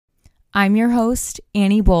I'm your host,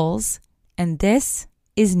 Annie Bowles, and this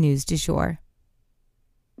is News du Jour.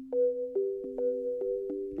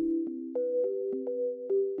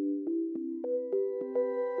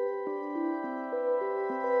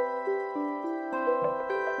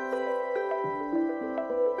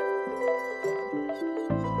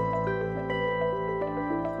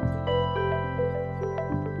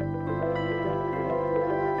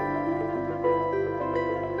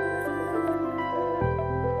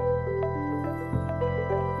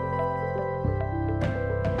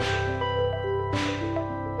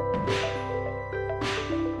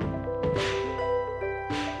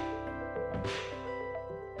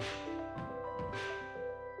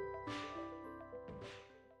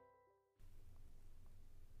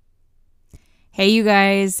 Hey, you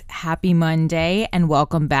guys, happy Monday and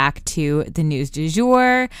welcome back to the News du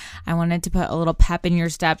Jour. I wanted to put a little pep in your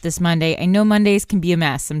step this Monday. I know Mondays can be a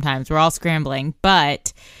mess sometimes. We're all scrambling,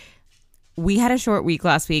 but we had a short week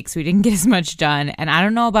last week, so we didn't get as much done. And I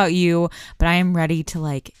don't know about you, but I am ready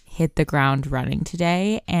to hit the ground running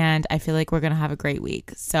today. And I feel like we're going to have a great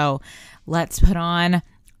week. So let's put on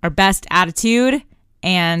our best attitude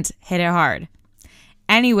and hit it hard.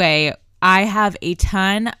 Anyway, I have a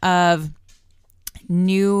ton of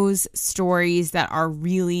news stories that are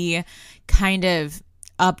really kind of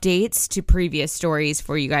updates to previous stories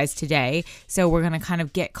for you guys today. So we're going to kind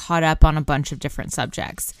of get caught up on a bunch of different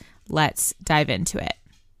subjects. Let's dive into it.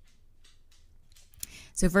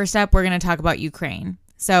 So first up, we're going to talk about Ukraine.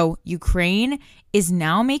 So Ukraine is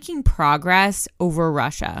now making progress over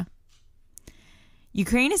Russia.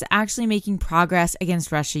 Ukraine is actually making progress against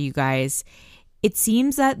Russia, you guys. It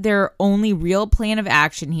seems that their only real plan of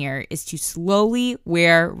action here is to slowly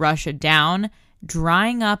wear Russia down,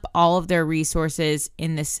 drying up all of their resources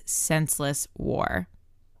in this senseless war.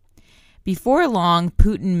 Before long,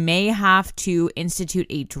 Putin may have to institute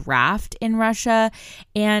a draft in Russia,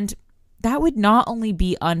 and that would not only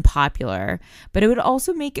be unpopular, but it would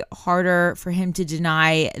also make it harder for him to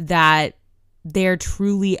deny that they're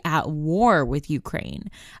truly at war with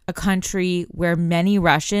Ukraine, a country where many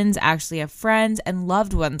Russians actually have friends and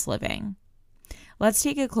loved ones living. Let's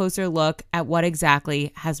take a closer look at what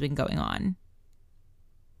exactly has been going on.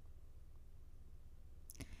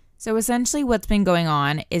 So essentially what's been going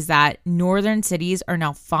on is that northern cities are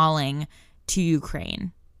now falling to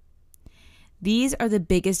Ukraine. These are the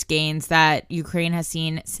biggest gains that Ukraine has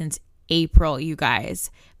seen since April, you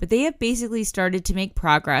guys. But they have basically started to make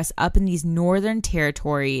progress up in these northern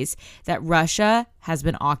territories that Russia has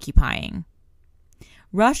been occupying.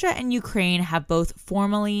 Russia and Ukraine have both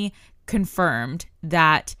formally confirmed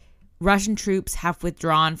that Russian troops have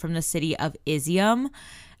withdrawn from the city of Izium,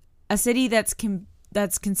 a city that's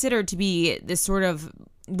considered to be this sort of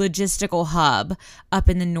logistical hub up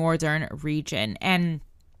in the northern region. And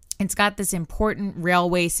it's got this important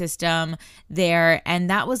railway system there,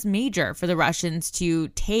 and that was major for the Russians to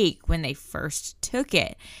take when they first took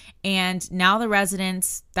it. And now the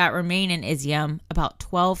residents that remain in Izium, about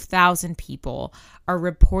 12,000 people, are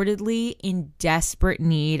reportedly in desperate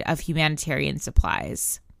need of humanitarian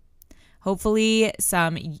supplies. Hopefully,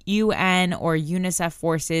 some UN or UNICEF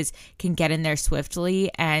forces can get in there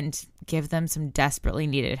swiftly and give them some desperately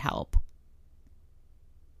needed help.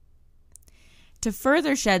 To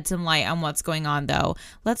further shed some light on what's going on, though,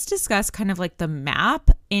 let's discuss kind of the map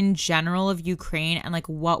in general of Ukraine and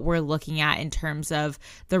what we're looking at in terms of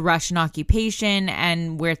the Russian occupation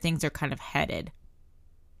and where things are kind of headed.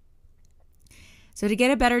 So to get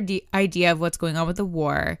a better idea of what's going on with the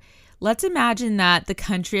war, let's imagine that the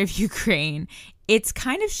country of Ukraine, it's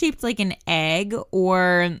kind of shaped like an egg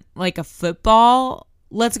or like a football.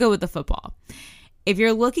 Let's go with the football. If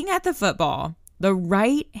you're looking at the football, the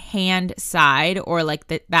right hand side or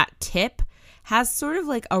that tip has sort of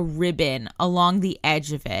a ribbon along the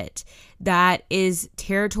edge of it that is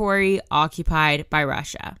territory occupied by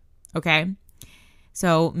Russia. Okay.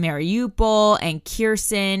 So Mariupol and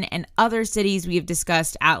Kherson and other cities we have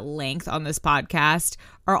discussed at length on this podcast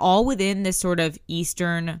are all within this sort of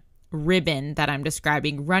eastern ribbon that I'm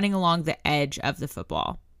describing running along the edge of the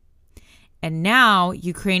football. And now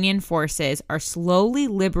Ukrainian forces are slowly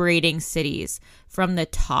liberating cities from the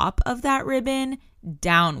top of that ribbon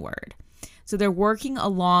downward. So they're working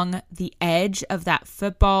along the edge of that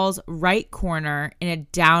football's right corner in a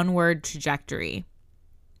downward trajectory,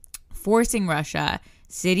 forcing Russia,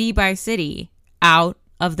 city by city, out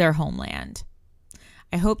of their homeland.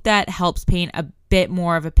 I hope that helps paint a bit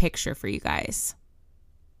more of a picture for you guys.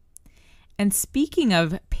 And speaking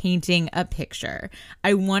of painting a picture,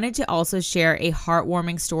 I wanted to also share a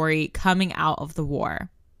heartwarming story coming out of the war.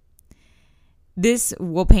 This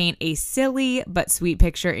will paint a silly but sweet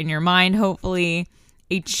picture in your mind, hopefully.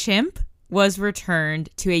 A chimp was returned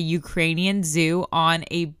to a Ukrainian zoo on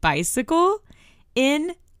a bicycle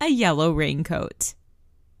in a yellow raincoat.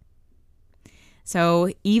 So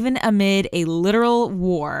even amid a literal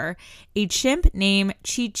war, a chimp named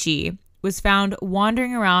Chi-Chi was found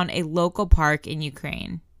wandering around a local park in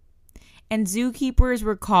Ukraine. And zookeepers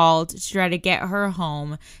were called to try to get her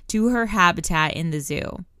home to her habitat in the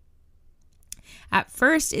zoo. At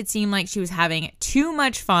first, it seemed like she was having too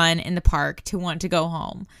much fun in the park to want to go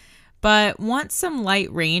home. But once some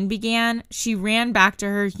light rain began, she ran back to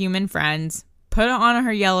her human friends, put on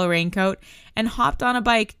her yellow raincoat, and hopped on a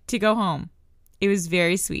bike to go home. It was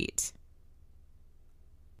very sweet.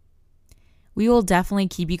 We will definitely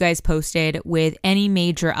keep you guys posted with any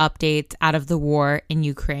major updates out of the war in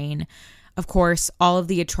Ukraine. Of course, all of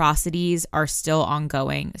the atrocities are still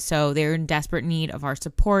ongoing, so they're in desperate need of our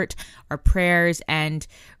support, our prayers, and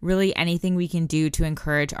really anything we can do to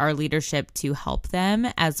encourage our leadership to help them,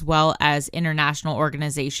 as well as international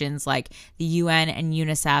organizations like the UN and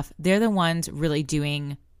UNICEF. They're the ones really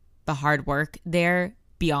doing the hard work there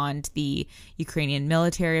beyond the Ukrainian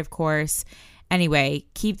military, of course. Anyway,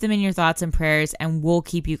 keep them in your thoughts and prayers, and we'll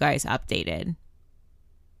keep you guys updated.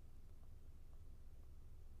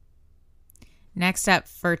 Next up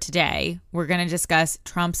for today, we're going to discuss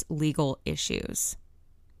Trump's legal issues.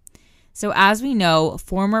 So as we know,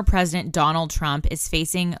 former President Donald Trump is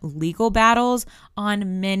facing legal battles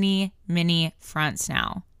on many, many fronts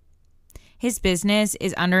now. His business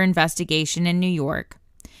is under investigation in New York.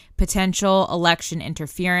 Potential election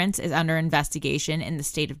interference is under investigation in the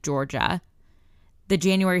state of Georgia. The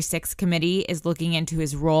January 6th committee is looking into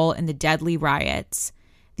his role in the deadly riots.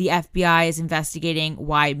 The FBI is investigating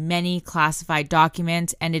why many classified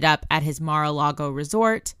documents ended up at his Mar-a-Lago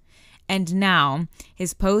resort. And now,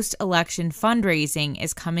 his post-election fundraising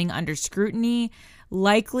is coming under scrutiny,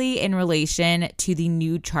 likely in relation to the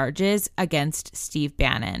new charges against Steve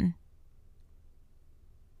Bannon.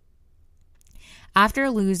 After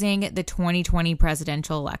losing the 2020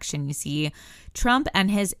 presidential election, you see, Trump and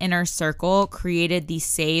his inner circle created the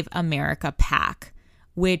Save America PAC,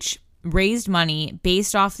 which raised money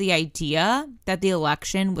based off the idea that the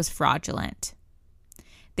election was fraudulent.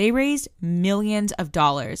 They raised millions of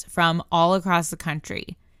dollars from all across the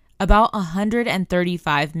country, about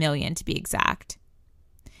 $135 million to be exact.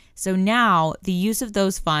 So now the use of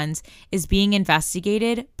those funds is being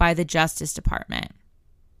investigated by the Justice Department.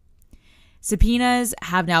 Subpoenas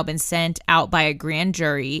have now been sent out by a grand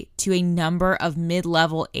jury to a number of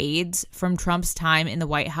mid-level aides from Trump's time in the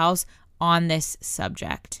White House on this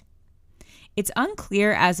subject. It's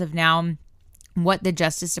unclear as of now what the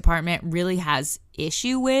Justice Department really has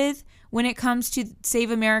issue with when it comes to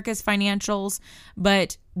Save America's financials,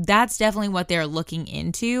 but that's definitely what they're looking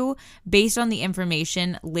into based on the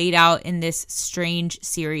information laid out in this strange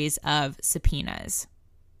series of subpoenas.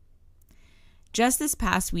 Just this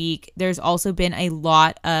past week, there's also been a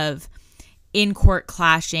lot of in-court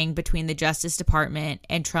clashing between the Justice Department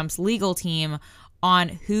and Trump's legal team on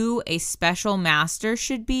who a special master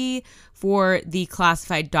should be for the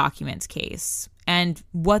classified documents case and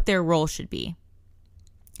what their role should be.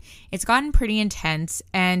 It's gotten pretty intense,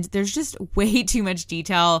 and there's just way too much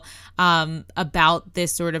detail about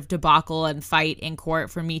this sort of debacle and fight in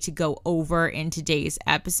court for me to go over in today's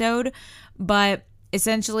episode. But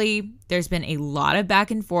essentially, there's been a lot of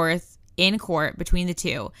back and forth in court between the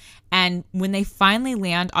two. And when they finally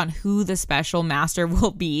land on who the special master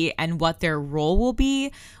will be and what their role will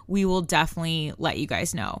be, we will definitely let you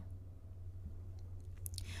guys know.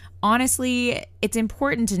 Honestly, it's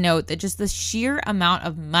important to note that just the sheer amount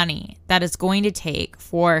of money that it's going to take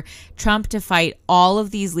for Trump to fight all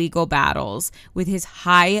of these legal battles with his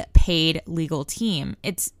high-paid legal team,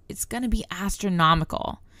 it's going to be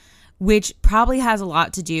astronomical, which probably has a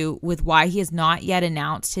lot to do with why he has not yet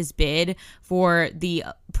announced his bid for the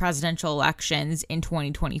presidential elections in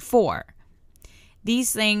 2024.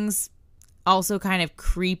 These things also kind of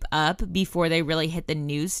creep up before they really hit the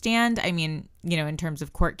newsstand. I mean, in terms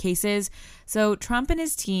of court cases. So Trump and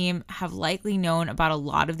his team have likely known about a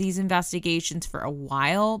lot of these investigations for a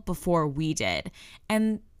while before we did.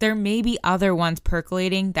 And there may be other ones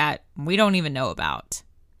percolating that we don't even know about.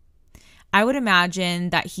 I would imagine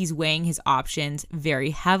that he's weighing his options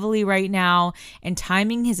very heavily right now and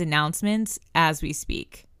timing his announcements as we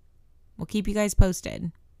speak. We'll keep you guys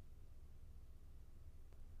posted.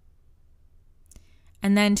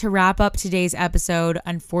 And then to wrap up today's episode,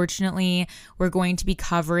 unfortunately, we're going to be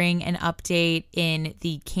covering an update in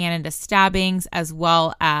the Canada stabbings as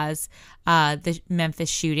well as the Memphis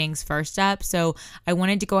shootings first up. So I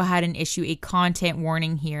wanted to go ahead and issue a content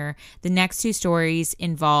warning here. The next two stories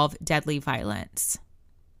involve deadly violence.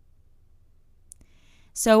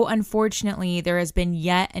 So unfortunately, there has been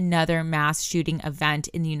yet another mass shooting event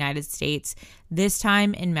in the United States, this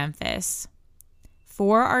time in Memphis.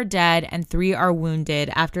 4 are dead and 3 are wounded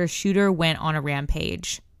after a shooter went on a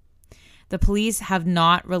rampage. The police have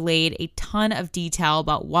not relayed a ton of detail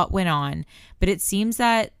about what went on, but it seems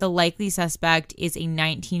that the likely suspect is a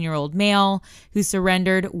 19-year-old male who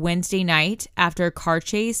surrendered Wednesday night after a car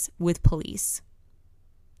chase with police.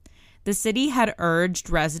 The city had urged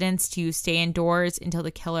residents to stay indoors until the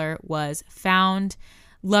killer was found.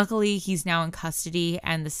 Luckily, he's now in custody,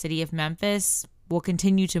 and the city of Memphis will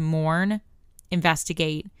continue to mourn,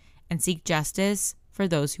 investigate, and seek justice for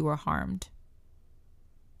those who were harmed.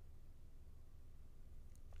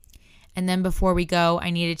 And then before we go, I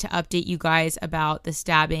needed to update you guys about the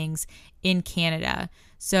stabbings in Canada.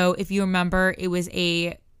 So if you remember, it was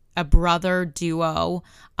a brother duo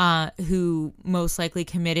who most likely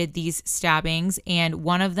committed these stabbings, and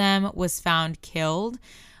one of them was found killed.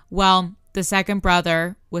 Well, the second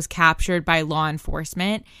brother was captured by law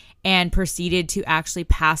enforcement and proceeded to actually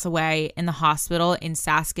pass away in the hospital in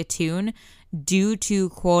Saskatoon due to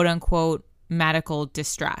quote-unquote medical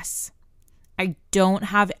distress. I don't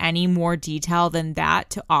have any more detail than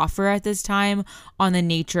that to offer at this time on the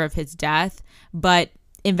nature of his death, but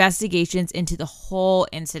investigations into the whole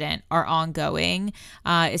incident are ongoing,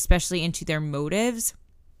 especially into their motives.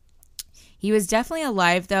 He was definitely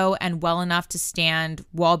alive, though, and well enough to stand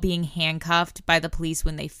while being handcuffed by the police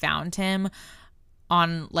when they found him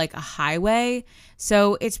on like a highway.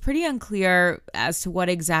 So it's pretty unclear as to what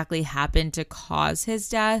exactly happened to cause his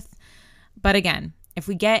death. But again, if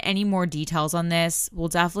we get any more details on this, we'll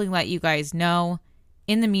definitely let you guys know.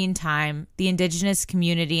 In the meantime, the Indigenous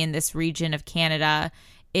community in this region of Canada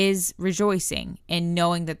is rejoicing in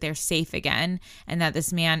knowing that they're safe again and that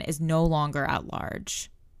this man is no longer at large.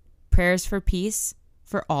 Prayers for peace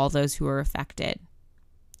for all those who are affected.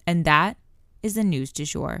 And that is the news du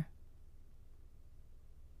jour.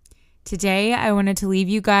 Today, I wanted to leave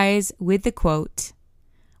you guys with the quote,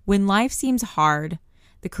 "When life seems hard,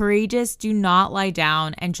 the courageous do not lie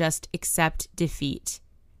down and just accept defeat.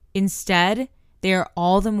 Instead, they are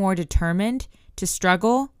all the more determined to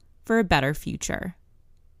struggle for a better future."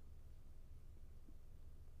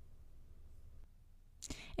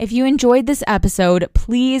 If you enjoyed this episode,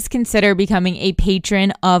 please consider becoming a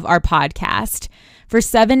patron of our podcast. For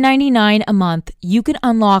 $7.99 a month, you can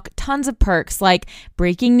unlock tons of perks like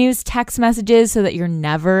breaking news text messages so that you're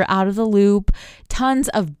never out of the loop. Tons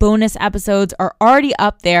of bonus episodes are already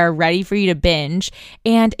up there ready for you to binge,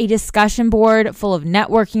 and a discussion board full of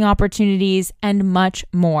networking opportunities and much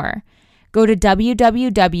more. Go to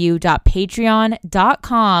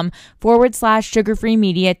www.patreon.com/sugarfree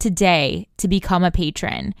media today to become a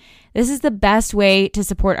patron. This is the best way to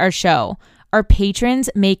support our show. Our patrons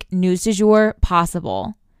make News du Jour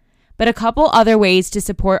possible. But a couple other ways to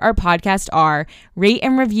support our podcast are rate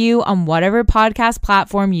and review on whatever podcast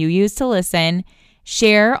platform you use to listen,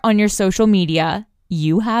 share on your social media,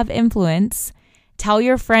 you have influence, tell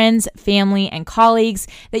your friends, family, and colleagues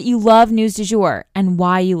that you love News du Jour and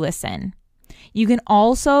why you listen. You can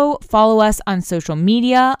also follow us on social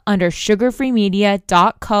media under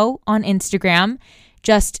sugarfreemedia.co on Instagram,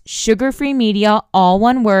 just sugarfreemedia, all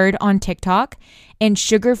one word, on TikTok, and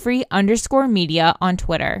sugarfree_media on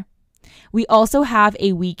Twitter. We also have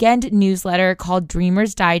a weekend newsletter called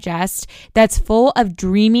Dreamers Digest that's full of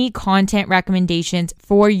dreamy content recommendations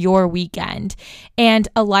for your weekend and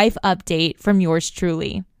a life update from yours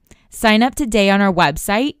truly. Sign up today on our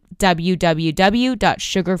website,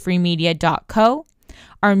 www.sugarfreemedia.co.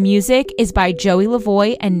 Our music is by Joey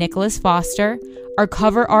Lavoie and Nicholas Foster. Our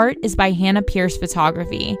cover art is by Hannah Pierce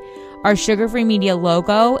Photography. Our Sugar Free Media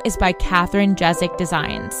logo is by Catherine Jezik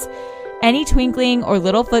Designs. Any twinkling or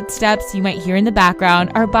little footsteps you might hear in the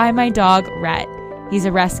background are by my dog, Rhett. He's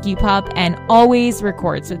a rescue pup and always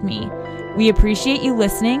records with me. We appreciate you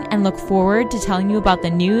listening and look forward to telling you about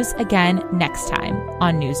the news again next time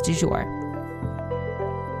on News du Jour.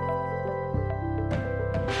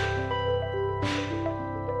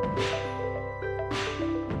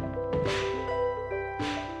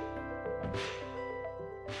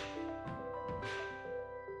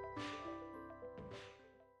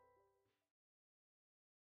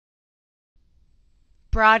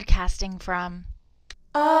 Broadcasting from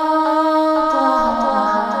Oklahoma.